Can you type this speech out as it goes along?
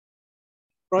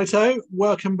Righto,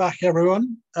 welcome back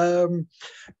everyone.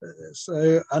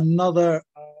 So another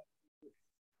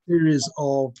series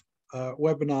of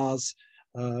webinars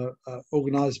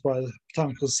organised by the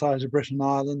Botanical Society of Britain and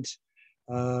Ireland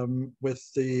with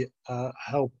the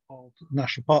help of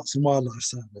National Parks and Wildlife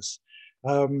Service.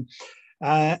 And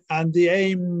the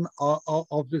aim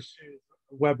of this series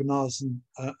of webinars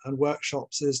and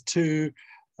workshops is to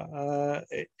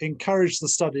encourage the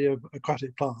study of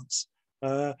aquatic plants,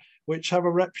 which have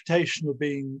a reputation of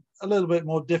being a little bit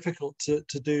more difficult to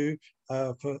do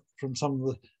from some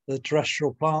of the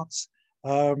terrestrial plants.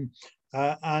 And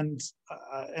in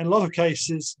a lot of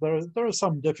cases, there are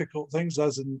some difficult things,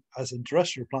 as in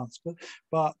terrestrial plants,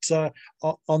 but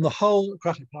on the whole,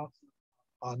 aquatic plants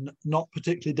are not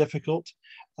particularly difficult.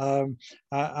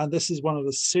 And this is one of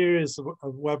a series of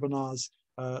webinars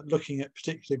looking at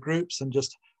particular groups and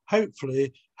just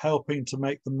hopefully helping to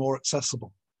make them more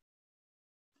accessible.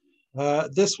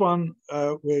 This one,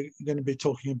 we're going to be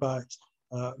talking about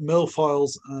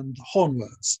milfoils and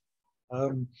hornworts.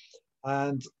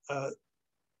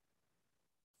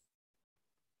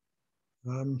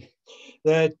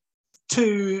 They're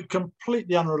two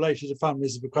completely unrelated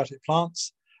families of aquatic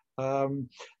plants.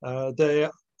 They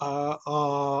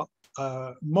are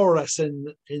more or less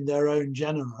in their own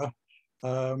genera.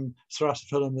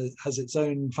 Ceratophyllum has its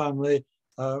own family.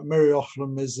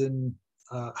 Myriophyllum is in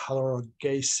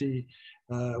Haloragaceae,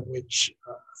 which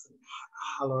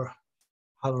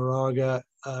Haloragaceae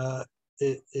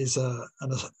is a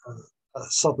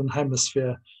southern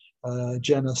hemisphere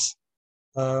genus.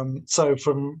 So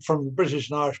from the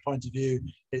British and Irish point of view,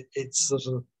 it's sort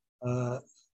of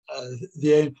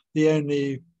the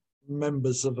only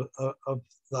members of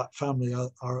that family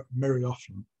are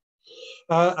Myriophyllum.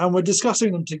 And we're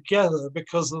discussing them together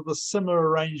because of the similar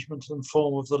arrangement and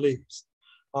form of the leaves,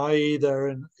 i.e. they're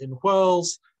in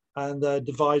whorls and they're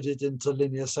divided into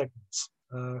linear segments,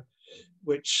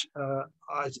 which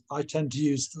I tend to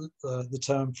use the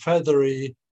term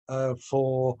feathery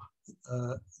for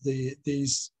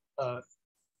these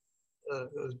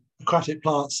aquatic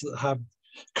plants that have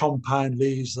compound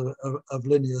leaves of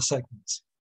linear segments.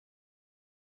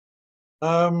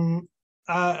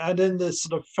 And in this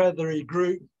sort of feathery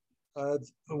group,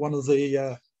 one of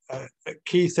the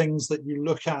key things that you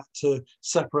look at to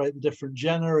separate the different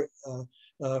genera,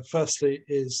 firstly,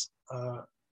 is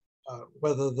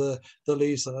whether the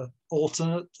leaves are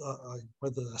alternate,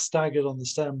 whether they're staggered on the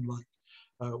stem like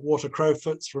water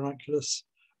crowfoot's ranunculus,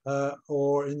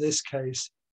 or in this case,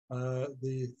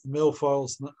 the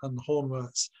milfoils and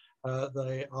hornworts,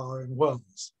 they are in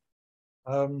whorls.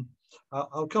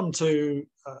 I'll come to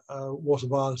water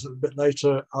violet a bit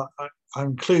later. I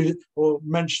include or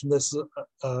mention this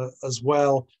as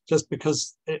well, just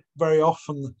because it very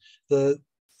often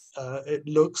it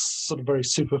looks sort of very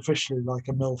superficially like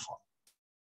a milfoil.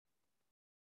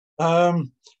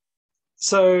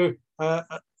 So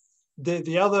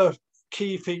the other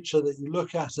key feature that you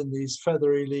look at in these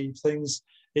feathery leaf things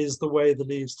is the way the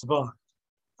leaves divide.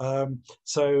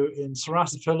 So in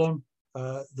Ceratophyllum,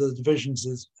 the divisions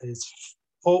is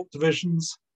forked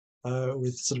divisions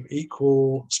with sort of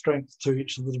equal strength to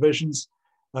each of the divisions,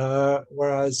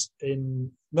 whereas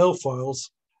in milfoils,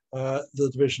 the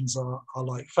divisions are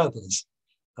like feathers,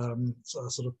 so a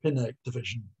sort of pinnate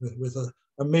division with a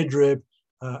midrib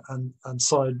and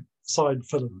side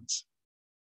filaments.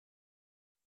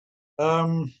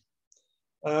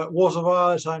 Water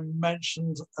violet, I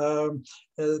mentioned,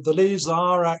 the leaves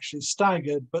are actually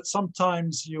staggered, but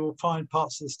sometimes you'll find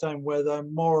parts of the stem where they're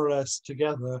more or less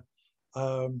together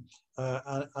and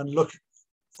look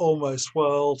almost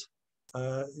whorled.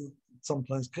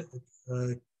 Sometimes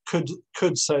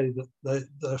could say that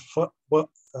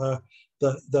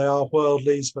they are whorled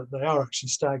leaves, but they are actually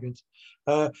staggered.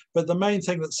 But the main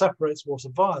thing that separates water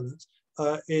violet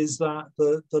is that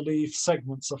the leaf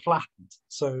segments are flattened.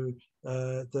 So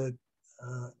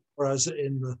whereas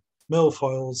in the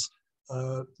milfoils,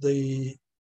 the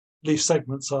leaf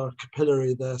segments are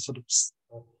capillary, they're sort of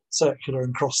circular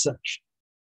and cross-section.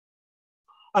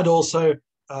 And also,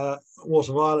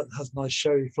 water violet has nice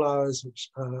showy flowers, which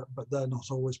but they're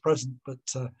not always present, but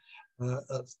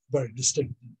that's very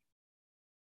distinctive.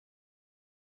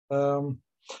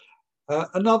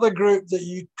 Another group that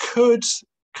you could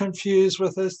confuse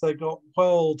with this, they've got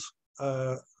whorled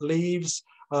leaves,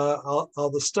 are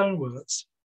the stoneworts.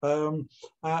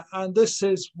 And this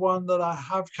is one that I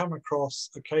have come across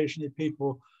occasionally,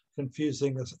 people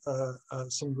confusing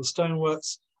some of the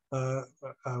stoneworts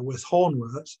with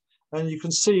hornwort. And you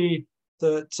can see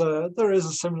that there is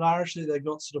a similarity. They've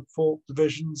got sort of forked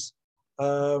divisions,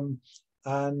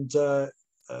 and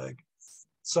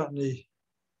certainly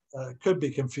could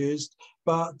be confused,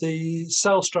 but the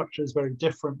cell structure is very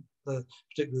different,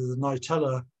 particularly the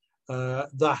nitella.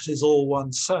 That is all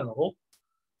one cell.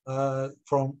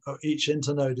 From each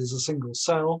internode is a single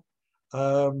cell,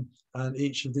 and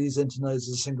each of these internodes is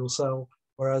a single cell,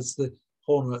 whereas the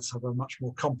hornworts have a much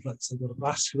more complex, they've got a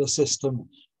vascular system,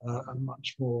 a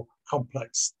much more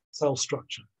complex cell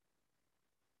structure.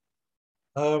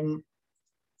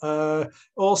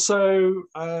 Also,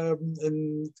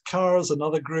 in Cara's,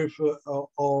 another group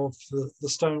of the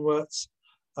stoneworts,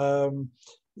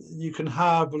 you can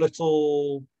have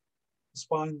little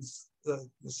spines, the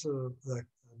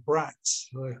bracts,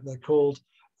 they're called,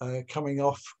 coming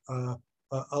off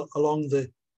along the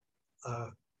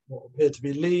what appear to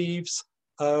be leaves,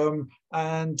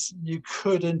 and you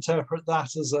could interpret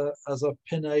that as a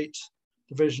pinnate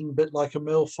division, a bit like a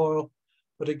milfoil.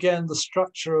 But again, the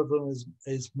structure of them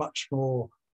is much more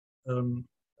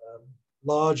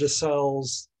larger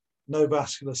cells, no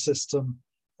vascular system.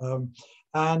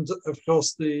 And of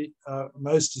course, the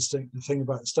most distinctive thing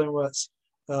about stoneworts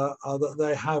are that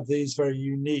they have these very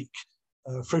unique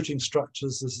fruiting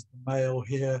structures. This is the male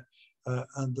here,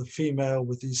 and the female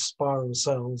with these spiral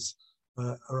cells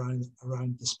around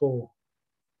the spore.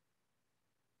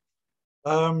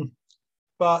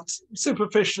 But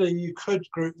superficially, you could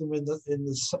group them in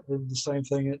the same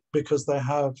thing because they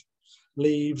have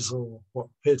leaves, or what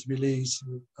appear to be leaves,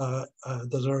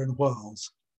 that are in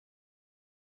whorls.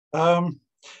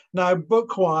 Now,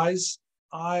 book-wise,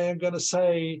 I am going to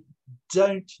say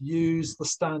don't use the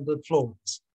standard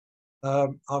floras.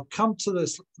 I'll come to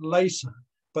this later,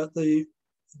 but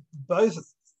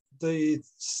both the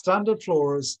standard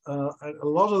floras, a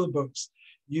lot of the books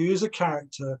use a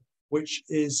character which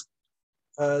is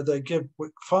they give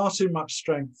far too much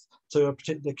strength to a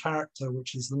particular character,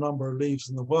 which is the number of leaves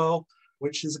in the whorl,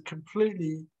 which is a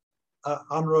completely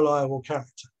unreliable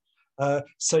character.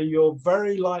 So you're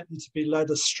very likely to be led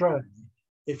astray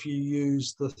if you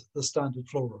use the standard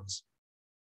floras.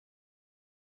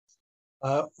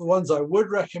 The ones I would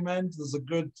recommend, there's a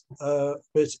good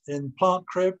bit in Plant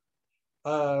Crib,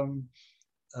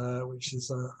 which is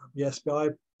a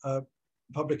BSBI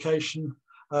publication.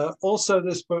 Also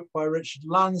this book by Richard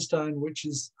Lansdowne, which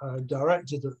is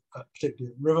directed at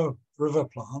particularly river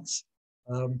plants,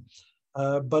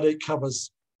 but it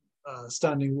covers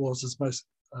standing waters, most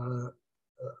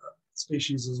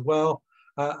species as well.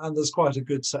 And there's quite a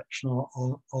good section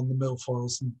on the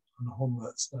milfoils and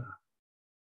hornworts there.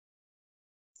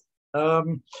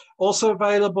 Also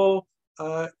available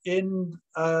on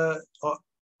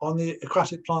the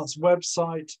Aquatic Plants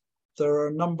website, there are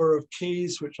a number of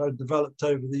keys which I've developed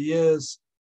over the years,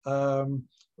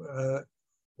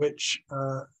 which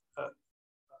I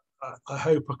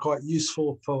hope are quite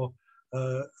useful for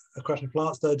aquatic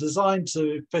plants. They're designed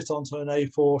to fit onto an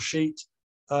A4 sheet,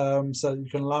 so you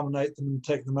can laminate them and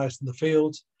take them out in the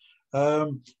field.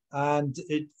 And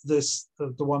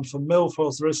the one for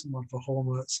milfoils, there isn't one for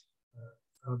hornworts,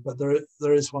 but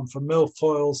there is one for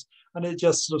milfoils, and it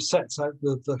just sort of sets out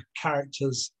the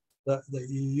characters that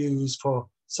you use for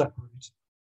separate.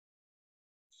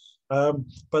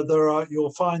 But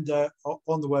you'll find there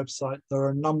on the website, there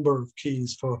are a number of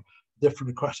keys for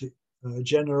different aquatic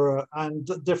genera and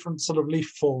different sort of leaf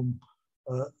form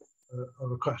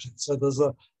of aquatics. So there's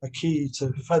a key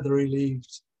to feathery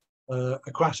leaved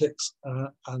aquatics,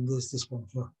 and there's this one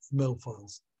for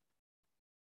milfoils.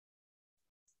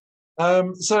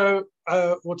 So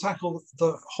we'll tackle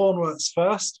the hornworts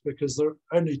first, because there are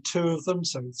only 2 of them,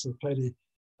 so it's a fairly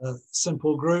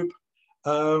simple group.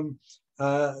 So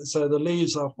the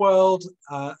leaves are whorled,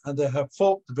 and they have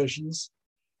forked divisions.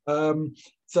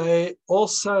 They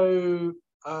also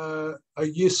are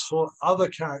useful other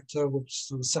character, which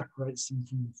sort of separates them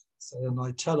from, say, a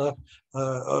nitella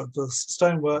of the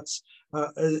stoneworts,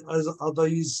 are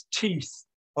these teeth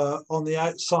on the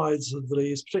outsides of the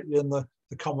leaves, particularly in the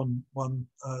common one,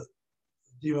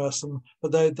 demersum,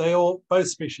 but both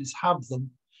species have them,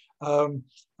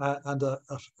 and are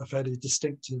fairly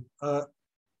distinctive.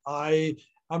 I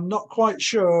am not quite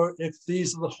sure if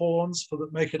these are the horns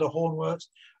that make it a hornwort,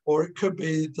 or it could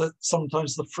be that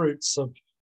sometimes the fruits of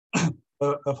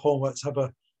hornworts have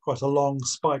quite a long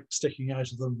spike sticking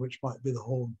out of them, which might be the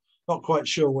horn. Not quite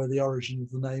sure where the origin of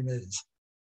the name is,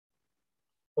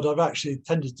 but I've actually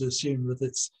tended to assume that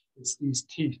it's these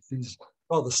teeth, these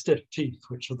rather stiff teeth,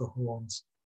 which are the horns.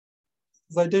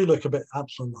 They do look a bit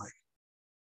antler-like.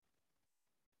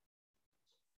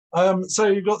 So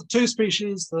you've got the 2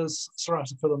 species, there's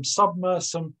Ceratophyllum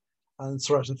submersum and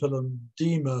Ceratophyllum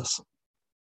demersum.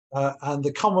 And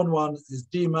the common one is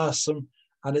demersum,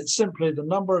 and it's simply the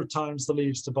number of times the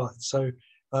leaves divide. So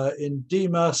In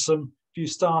demersum, if you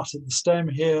start at the stem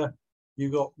here, you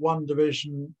got one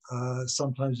division.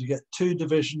 Sometimes you get two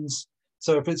divisions.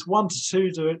 So if it's 1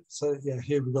 to 2, so yeah,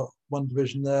 here we've got one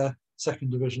division there, second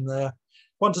division there.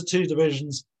 1 to 2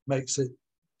 divisions makes it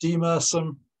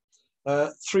demersum.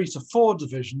 3 to 4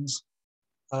 divisions,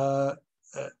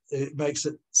 it makes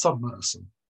it submersum.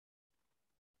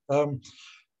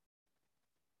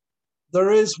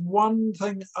 There is one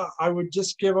thing I would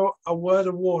just give a word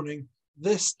of warning.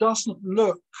 This doesn't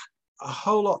look a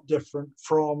whole lot different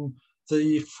from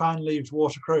the fan-leaved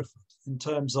water crowfoot in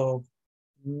terms of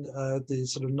the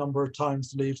sort of number of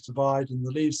times the leaves divide, and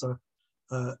the leaves are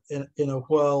in a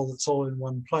whirl that's all in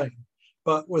one plane.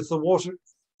 But with the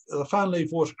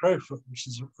fan-leaved water crowfoot, which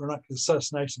is Ranunculus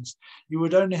cercinatus, you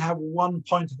would only have one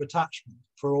point of attachment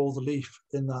for all the leaf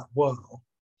in that whirl.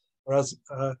 Whereas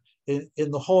in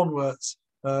the hornworts,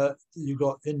 you've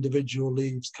got individual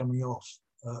leaves coming off,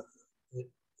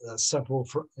 several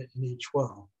in each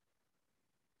whirl.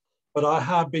 But I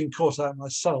have been caught out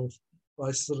myself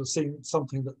by sort of seeing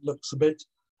something that looks a bit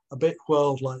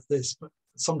whirled like this, but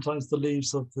sometimes the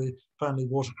leaves of the fan-leaved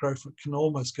water crowfoot can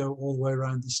almost go all the way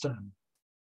around the stem.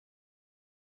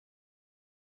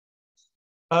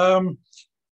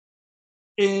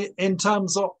 In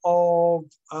terms of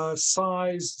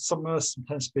size, submersum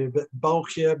tends to be a bit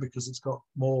bulkier because it's got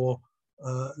more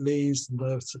leaves, and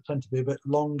they tend to be a bit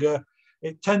longer.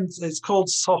 It's called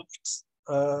soft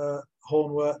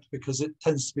hornwort because it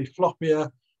tends to be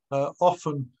floppier.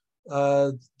 Often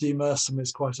demersum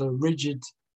is quite a rigid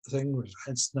thing,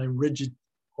 hence the name rigid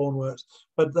hornwort,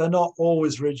 but they're not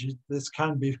always rigid. This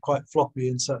can be quite floppy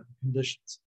in certain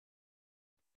conditions.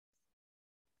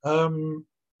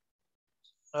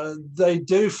 They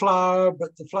do flower,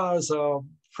 but the flowers are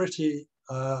pretty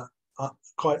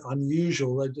quite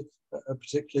unusual. They do,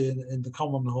 particularly in the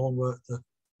common hornwort, the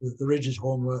rigid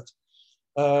hornwort,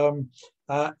 and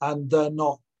they're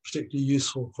not particularly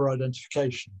useful for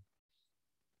identification.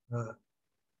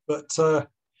 But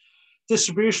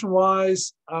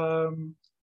distribution-wise,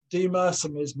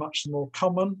 demersum is much more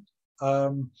common.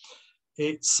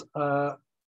 It's a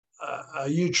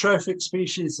eutrophic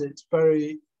species. It's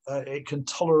very it can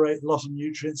tolerate a lot of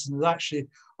nutrients, and is actually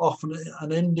often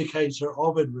an indicator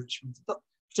of enrichment,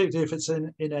 particularly if it's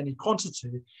in any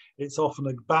quantity. It's often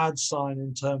a bad sign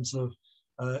in terms of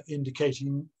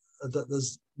indicating that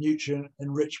there's nutrient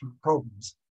enrichment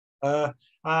problems.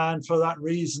 And for that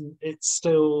reason, it's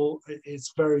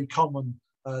very common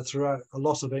throughout a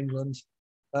lot of England,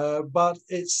 but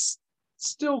it's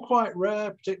still quite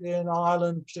rare, particularly in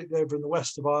Ireland, particularly over in the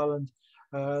west of Ireland.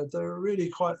 There are really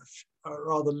quite a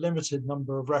rather limited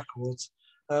number of records,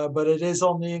 but it is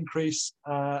on the increase,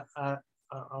 I'm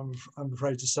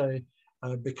afraid to say,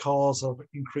 because of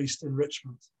increased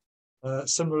enrichment.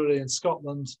 Similarly in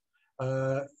Scotland,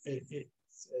 it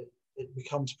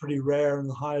becomes pretty rare in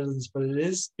the Highlands, but it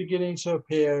is beginning to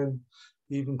appear in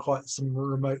even quite some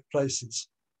remote places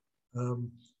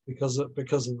because of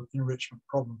enrichment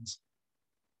problems.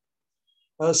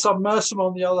 Submersum,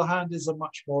 on the other hand, is a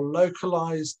much more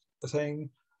localized thing.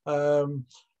 There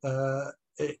are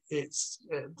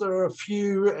a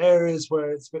few areas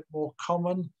where it's a bit more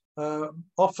common,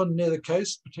 often near the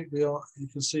coast, particularly you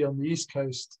can see on the east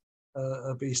coast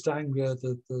of East Anglia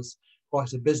that there's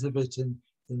quite a bit of it in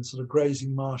sort of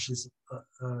grazing marshes sort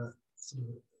of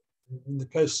in the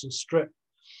coastal strip.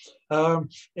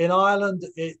 In Ireland,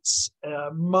 it's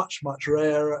much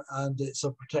rarer, and it's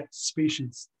a protected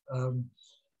species, and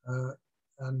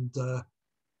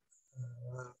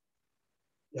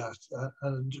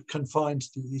confined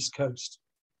to the east coast.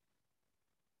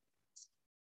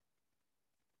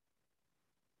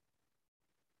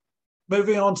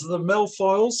 Moving on to the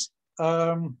milfoils,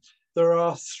 there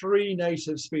are 3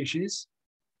 native species.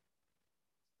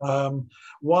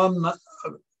 One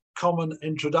common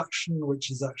introduction,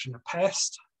 which is actually a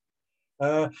pest.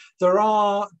 There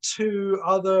are 2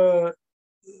 other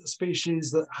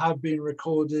species that have been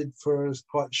recorded for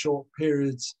quite short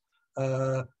periods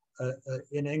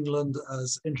in England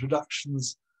as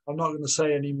introductions. I'm not going to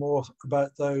say any more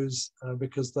about those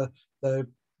because they're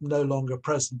no longer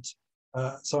present.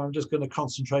 So I'm just going to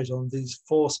concentrate on these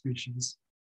 4 species.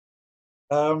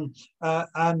 And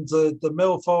the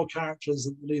milfoil character is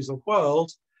that the leaves are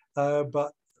whirled,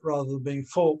 but rather than being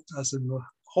forked as in the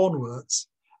hornworts,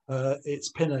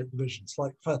 it's pinnate divisions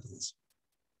like feathers.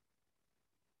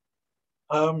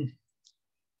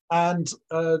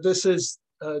 This is,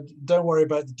 don't worry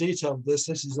about the detail of this.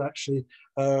 This is actually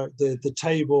the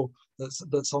table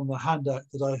that's on the handout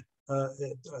that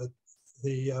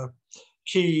the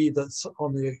key that's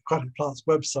on the Aquatic Plants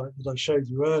website that I showed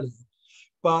you earlier.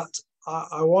 But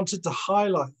I wanted to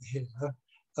highlight here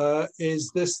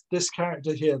is this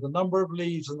character here, the number of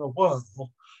leaves in the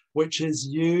whirl, which is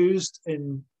used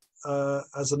in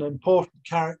as an important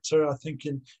character. I think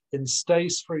in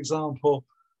Stace, for example,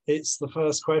 it's the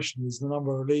first question is the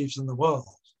number of leaves in the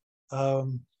whirl,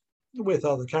 with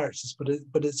other characters,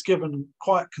 but it's given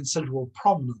quite considerable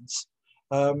prominence,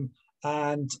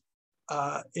 and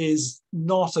is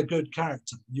not a good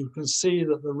character. You can see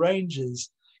that the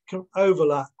ranges can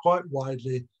overlap quite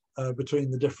widely between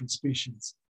the different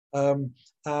species, and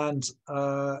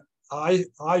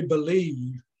I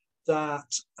believe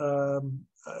that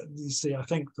you see, I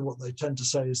think that what they tend to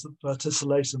say is that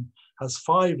verticillatum has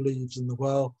 5 leaves in the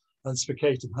whirl and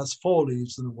spicatum has 4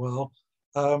 leaves in the whirl,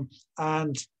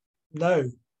 and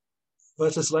no,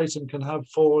 verticillatum can have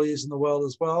 4 leaves in the whirl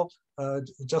as well,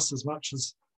 just as much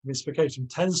as, I mean, spicatum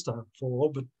tends to have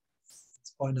 4, but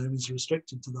it's by no means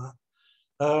restricted to that.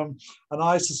 And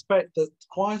I suspect that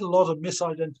quite a lot of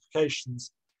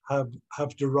misidentifications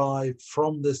have derived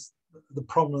from this, the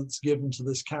prominence given to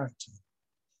this character.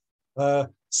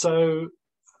 So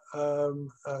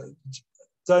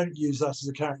don't use that as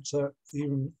a character,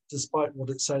 even despite what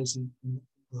it says in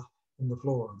the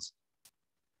floras.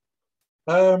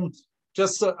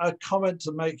 Just a comment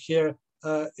to make here,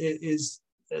 it is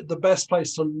the best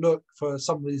place to look for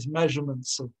some of these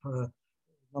measurements of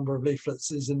number of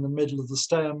leaflets is in the middle of the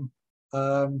stem.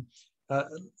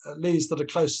 Leaves that are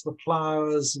close to the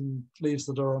flowers and leaves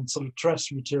that are on sort of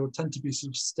terrestrial material tend to be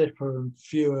sort of stiffer and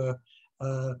fewer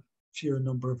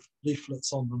number of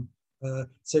leaflets on them.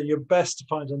 So you're best to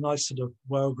find a nice sort of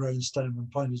well-grown stem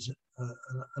and find it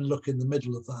and look in the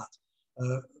middle of that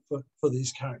for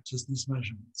these characters, these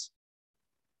measurements.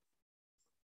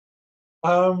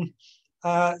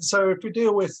 So if we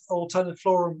deal with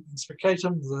alterniflorum and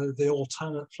spicatum, the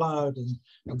alternate flowered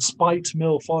and spiked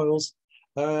milfoils,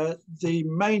 the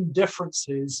main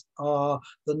differences are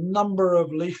the number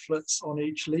of leaflets on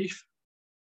each leaf.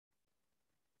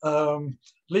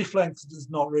 Leaf length is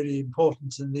not really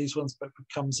important in these ones, but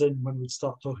it comes in when we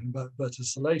start talking about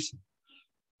verticillatum.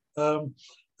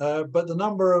 But the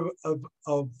number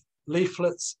of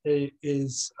leaflets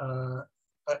is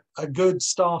a good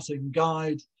starting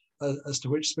guide as to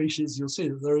which species. You'll see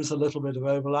that there is a little bit of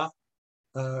overlap.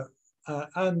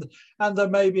 And there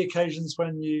may be occasions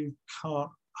when you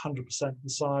can't 100%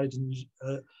 decide, and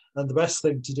the best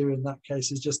thing to do in that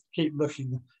case is just keep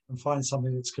looking and find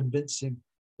something that's convincing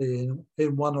in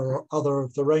one or other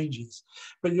of the ranges.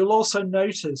 But you'll also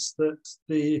notice that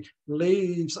the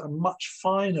leaves are much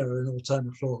finer in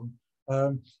alterniflorum.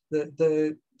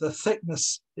 The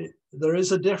thickness, there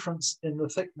is a difference in the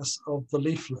thickness of the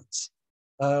leaflets.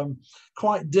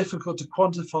 Quite difficult to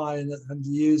quantify and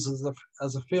use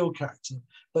as a field character,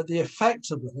 but the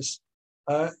effect of this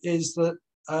is that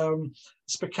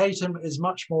spicatum is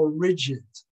much more rigid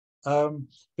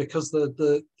because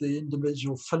the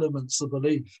individual filaments of the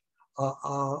leaf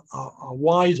are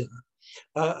wider,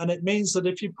 and it means that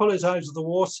if you pull it out of the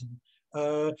water,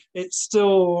 it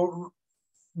still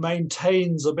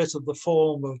maintains a bit of the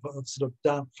form of sort of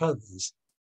damp feathers,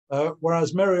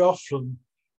 whereas Myriophyllum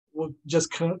just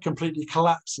completely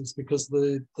collapses because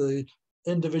the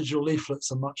individual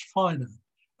leaflets are much finer,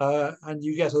 and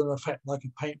you get an effect like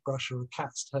a paintbrush or a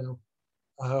cat's tail.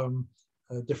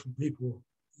 Different people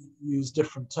use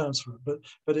different terms for it,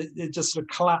 but it just sort of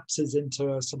collapses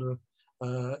into a sort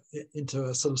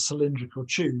of cylindrical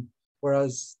tube,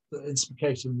 whereas in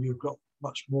spicatum you've got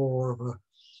much more of a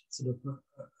sort of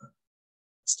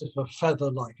stiffer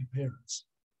feather-like appearance.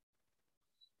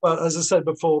 But as I said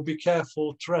before, be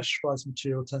careful. Terrestrialized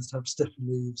material tends to have stiffer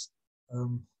leaves,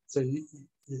 so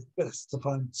it's best to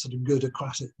find sort of good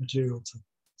aquatic material to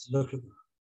look at.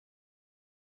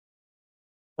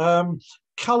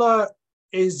 Color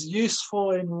is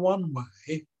useful in one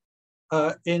way,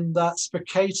 in that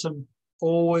spicatum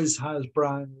always has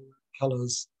brown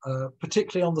colors,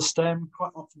 particularly on the stem.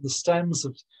 Quite often the stems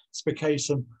of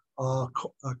spicatum are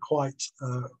quite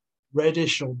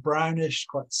reddish or brownish,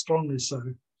 quite strongly so.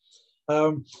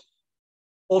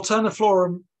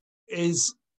 Alterniflorum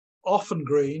is often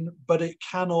green, but it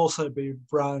can also be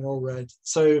brown or red.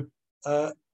 So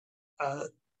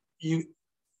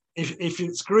if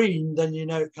it's green, then you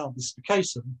know it can't be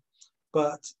spicatum.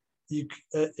 But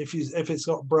if it's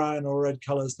got brown or red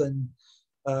colours, then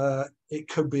it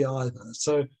could be either.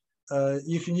 So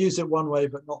you can use it one way,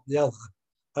 but not the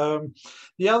other.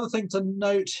 The other thing to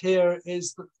note here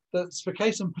is that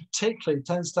spicatum particularly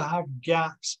tends to have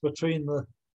gaps between the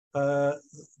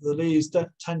leaves that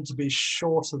tend to be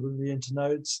shorter than the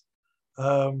internodes,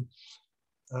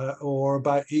 or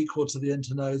about equal to the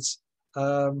internodes.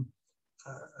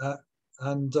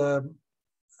 And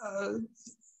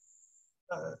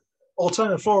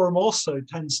alterniflorum also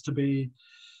tends to be,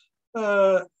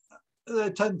 they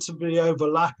tend to be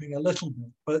overlapping a little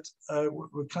bit, but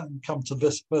we can come to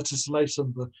this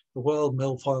verticillatum, the world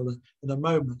milfoil, in a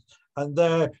moment. And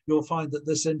there you'll find that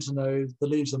this internode, the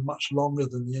leaves are much longer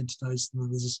than the internodes,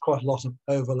 and there's quite a lot of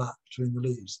overlap between the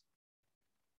leaves.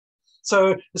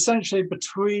 So essentially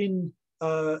between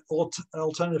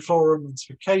alterniflorum and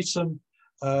spicatum,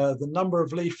 the number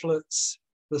of leaflets,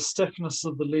 the stiffness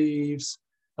of the leaves,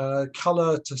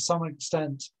 color to some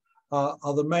extent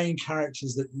are the main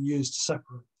characters that you use to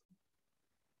separate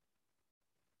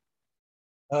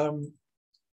them.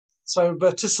 So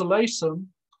verticillatum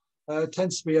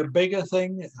tends to be a bigger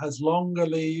thing. It has longer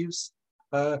leaves.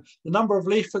 The number of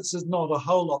leaflets is not a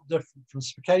whole lot different from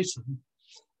spicatum,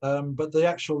 but the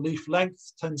actual leaf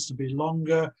length tends to be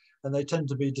longer, and they tend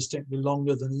to be distinctly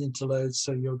longer than the interlodes,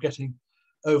 so you're getting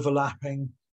overlapping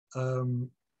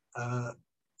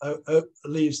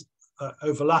leaves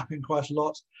overlapping quite a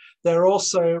lot. They're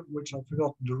also, which I've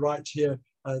forgotten to write here,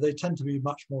 they tend to be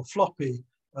much more floppy,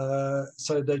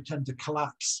 so they tend to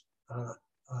collapse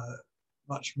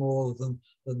much more than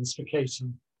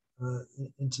spicatum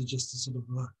into just a sort of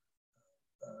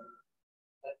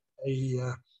a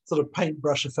sort of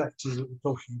paintbrush effect as we're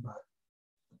talking about.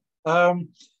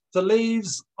 The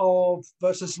leaves of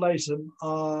verticillatum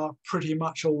are pretty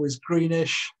much always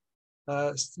greenish.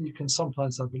 You can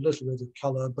sometimes have a little bit of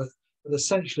color, but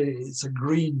essentially it's a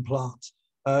green plant.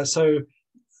 So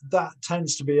that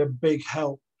tends to be a big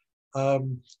help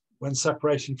when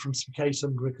separating from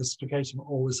spicatum, because spicatum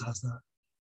always has that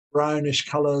brownish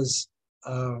colors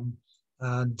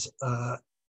and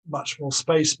much more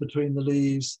space between the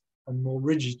leaves and more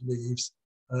rigid leaves,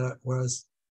 whereas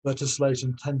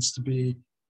verticillatum tends to be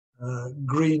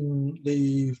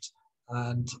green-leaved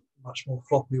and much more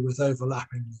floppy with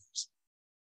overlapping leaves.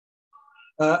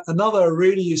 Another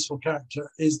really useful character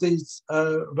is these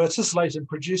verticillatum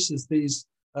produces these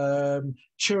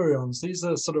churions. These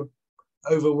are sort of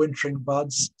overwintering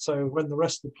buds. So when the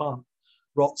rest of the plant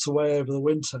rots away over the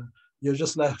winter, you're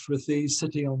just left with these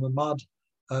sitting on the mud.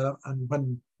 And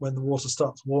when the water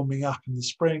starts warming up in the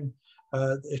spring,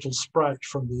 it'll sprout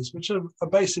from these, which are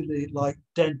basically like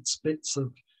dense bits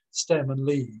of stem and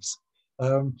leaves.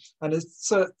 And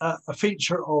it's a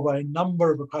feature of a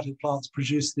number of aquatic plants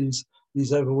produce these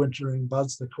overwintering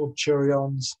buds. They're called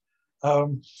churions.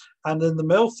 And in the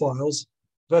milfoils,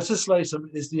 verticillatum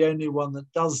is the only one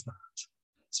that does that.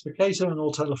 Spicatum and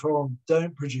alterniflorum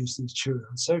don't produce these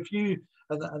churions. So if you,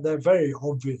 and they're very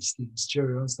obvious, these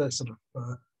churions, they're sort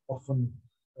of often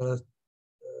a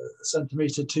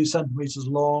centimetre, 2 centimetres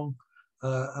long,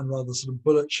 and rather sort of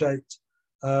bullet shaped.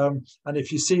 And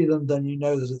if you see them, then you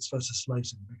know that it's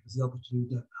verticillatum, because the other two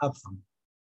don't have them.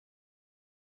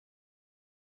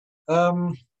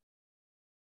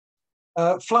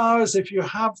 Flowers, if you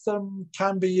have them,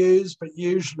 can be used, but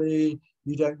usually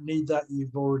you don't need that.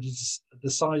 You've already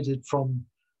decided from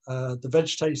the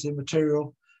vegetative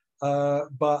material. So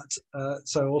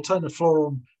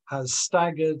alterniflorum has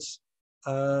staggered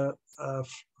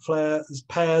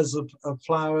pairs of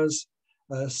flowers.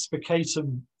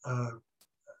 Spicatum,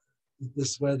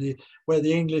 this is where the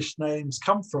English names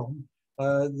come from.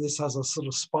 This has a sort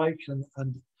of spike, and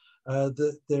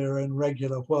they're in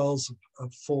regular whorls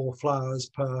of 4 flowers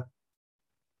per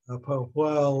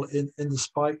whorl in the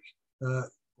spike,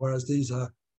 whereas these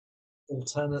are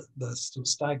alternate, they're still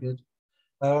staggered.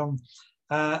 And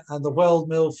the whorled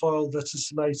milfoil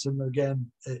verticillatum,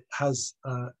 again, it has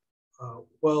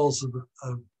whorls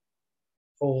of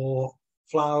 4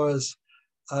 flowers,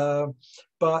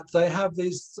 but they have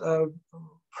these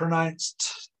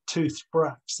pronounced toothed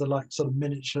bracts. They're like sort of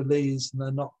miniature leaves, and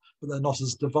they're not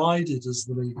as divided as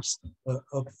the leaves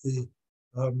of the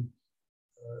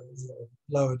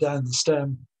lower down the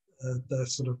stem. They're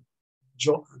sort of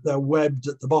they're webbed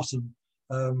at the bottom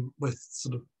with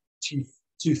sort of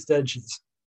toothed edges,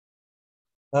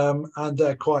 and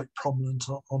they're quite prominent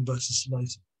on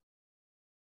verticillatum.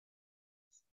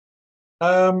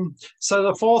 So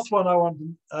the fourth one I want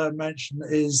to mention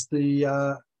is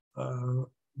the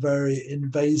very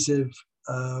invasive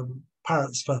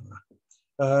parrot's feather,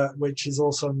 which is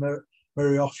also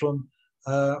Myriophyllum,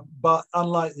 but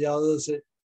unlike the others, it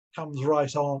comes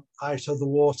right on out of the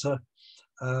water,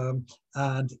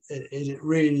 and it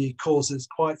really causes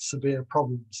quite severe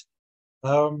problems.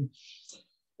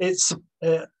 It's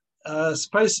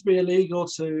supposed to be illegal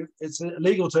to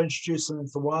introduce them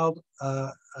into the wild.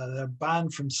 They're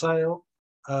banned from sale.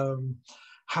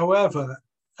 However,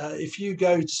 if you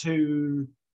go to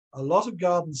a lot of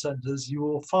garden centres, you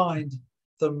will find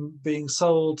them being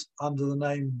sold under the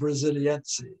name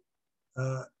Braziliense,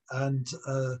 and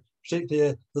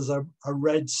particularly there's a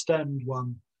red-stemmed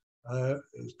one.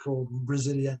 It's called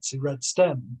Braziliense red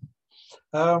stem.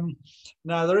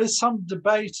 Now, there is some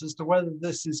debate as to whether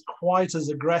this is quite as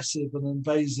aggressive and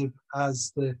invasive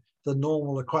as the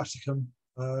normal aquaticum.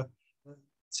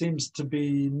 Seems to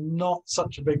be not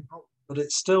such a big problem, but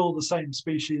it's still the same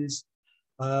species,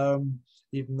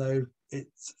 even though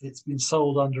it's been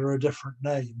sold under a different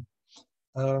name.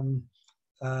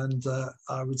 And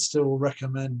I would still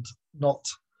recommend not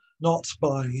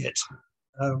buying it.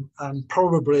 And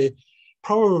probably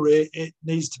it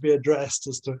needs to be addressed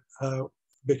as to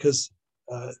because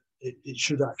it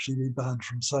should actually be banned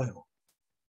from sale.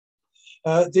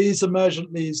 These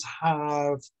emergent leaves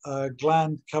have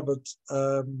gland-covered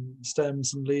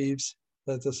stems and leaves.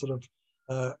 They're sort of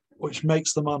which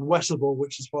makes them unwettable,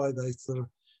 which is why they sort of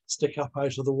stick up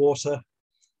out of the water.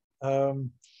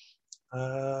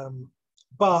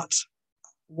 But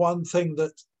one thing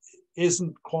that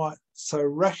isn't quite so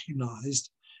recognized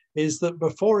is that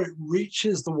before it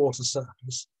reaches the water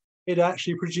surface, it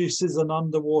actually produces an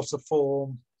underwater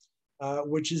form,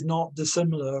 which is not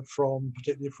dissimilar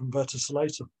particularly from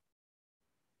verticillatum.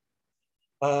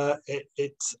 The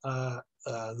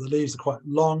leaves are quite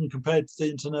long compared to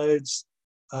the internodes,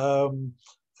 and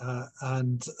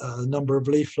the number of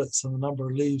leaflets and the number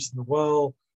of leaves in the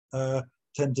whorl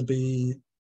tend to be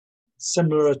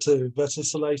similar to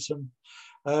verticillatum,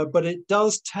 but it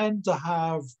does tend to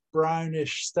have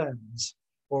brownish stems,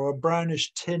 or a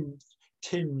brownish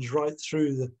tinge right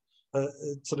through the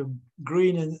sort of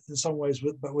green in some ways,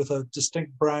 but with a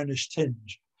distinct brownish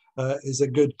tinge is a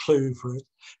good clue for it.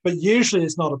 But usually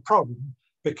it's not a problem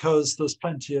because there's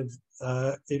plenty of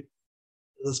the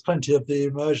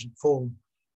emergent form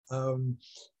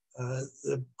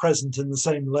present in the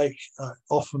same lake,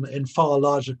 often in far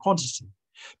larger quantity,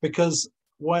 because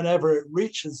whenever it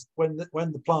reaches, when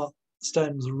the plant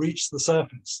stems reach the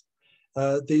surface,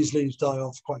 these leaves die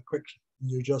off quite quickly.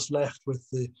 You're just left with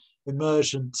the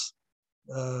emergent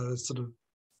sort of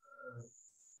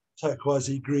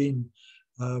turquoisey green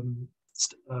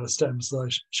stems that I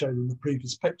showed in the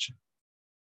previous picture.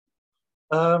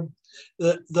 So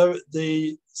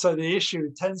the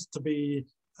issue tends to be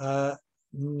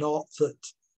not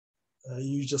that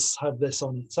you just have this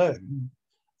on its own,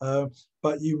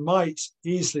 but you might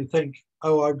easily think,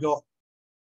 oh, I've got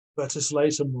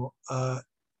verticillatum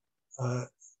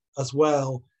as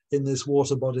well in this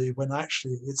water body, when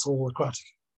actually it's all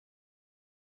aquatic.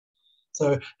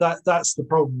 So that's the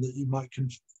problem, that you might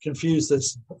confuse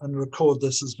this and record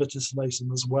this as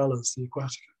verticillatum as well as the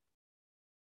aquaticum.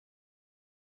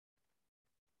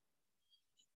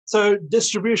 So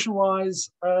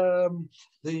distribution-wise,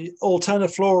 the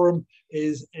alterniflorum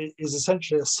is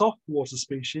essentially a soft water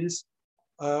species,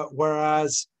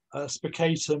 whereas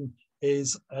spicatum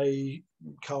is a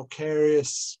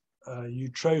calcareous,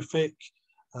 eutrophic,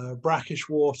 brackish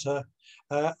water,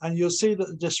 and you'll see that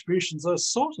the distributions are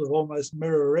sort of almost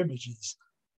mirror images.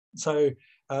 So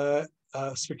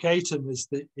spicatum is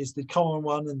the common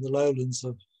one in the lowlands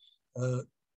of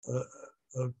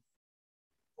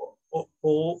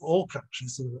all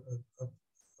countries of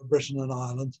Britain and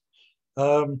Ireland,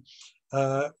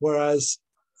 whereas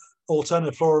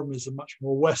alterniflorum is a much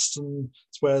more western.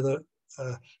 It's where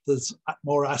there's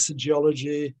more acid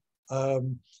geology,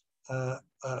 and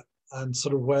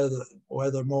sort of where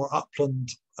the more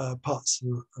upland parts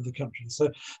of the country. So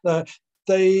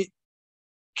they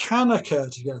can occur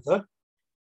together.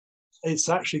 It's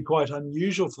actually quite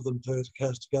unusual for them to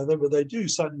occur together, but they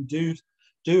certainly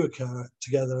do occur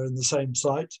together in the same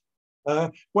site.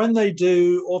 When they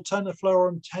do,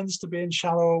 alterniflorum tends to be in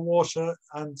shallower water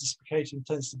and spicatum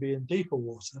tends to be in deeper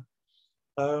water.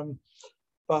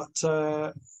 But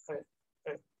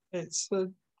it's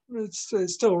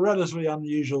still relatively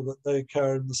unusual that they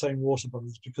occur in the same water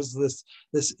bodies because of this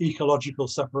ecological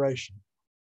separation.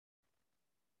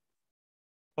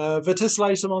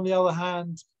 Verticillatum, on the other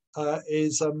hand,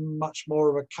 is a much more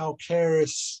of a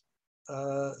calcareous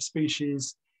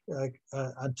species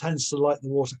and tends to like the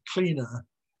water cleaner,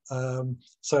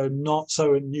 so not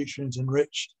so nutrient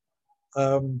enriched.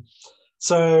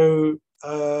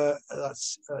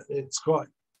 It's quite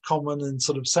common in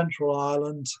sort of central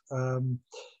Ireland.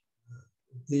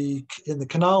 In the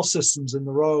canal systems in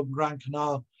the Royal Grand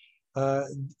Canal,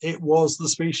 it was the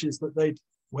species that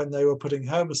when they were putting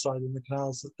herbicide in the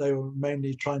canals, that they were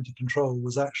mainly trying to control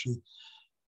was actually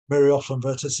Myriophyllum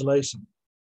verticillatum.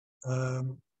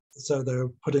 So they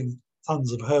were putting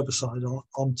tons of herbicide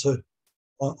onto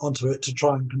it to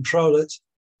try and control it.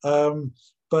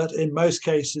 But in most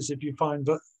cases, if you find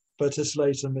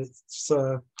verticillatum,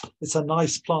 it's a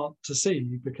nice plant to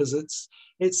see because it's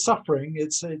suffering.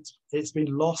 It's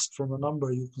been lost from a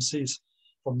number. You can see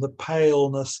from the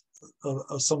paleness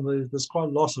of some of the, there's quite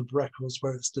a lot of records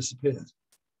where it's disappeared.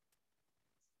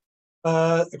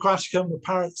 Aquaticum, the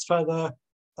parrot's feather,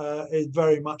 is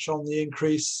very much on the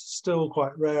increase, still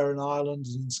quite rare in Ireland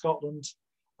and in Scotland.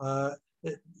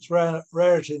 Its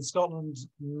rarity in Scotland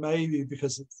maybe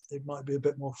because it might be a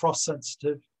bit more frost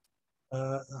sensitive.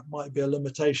 That might be a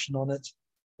limitation on it,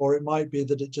 or it might be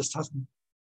that it just hasn't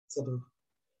sort of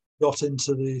got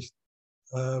into the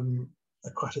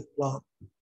aquatic plant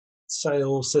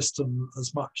sale system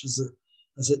as much as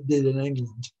it did in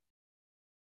England.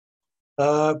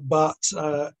 But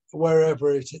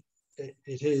wherever it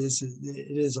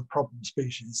is a problem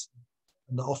species,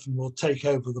 and often will take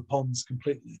over the ponds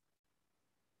completely.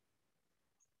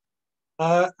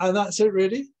 And that's it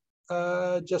really.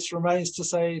 Just remains to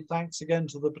say thanks again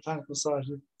to the Botanical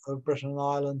Society of Britain and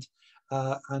Ireland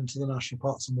and to the National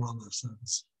Parks and Wildlife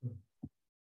Service.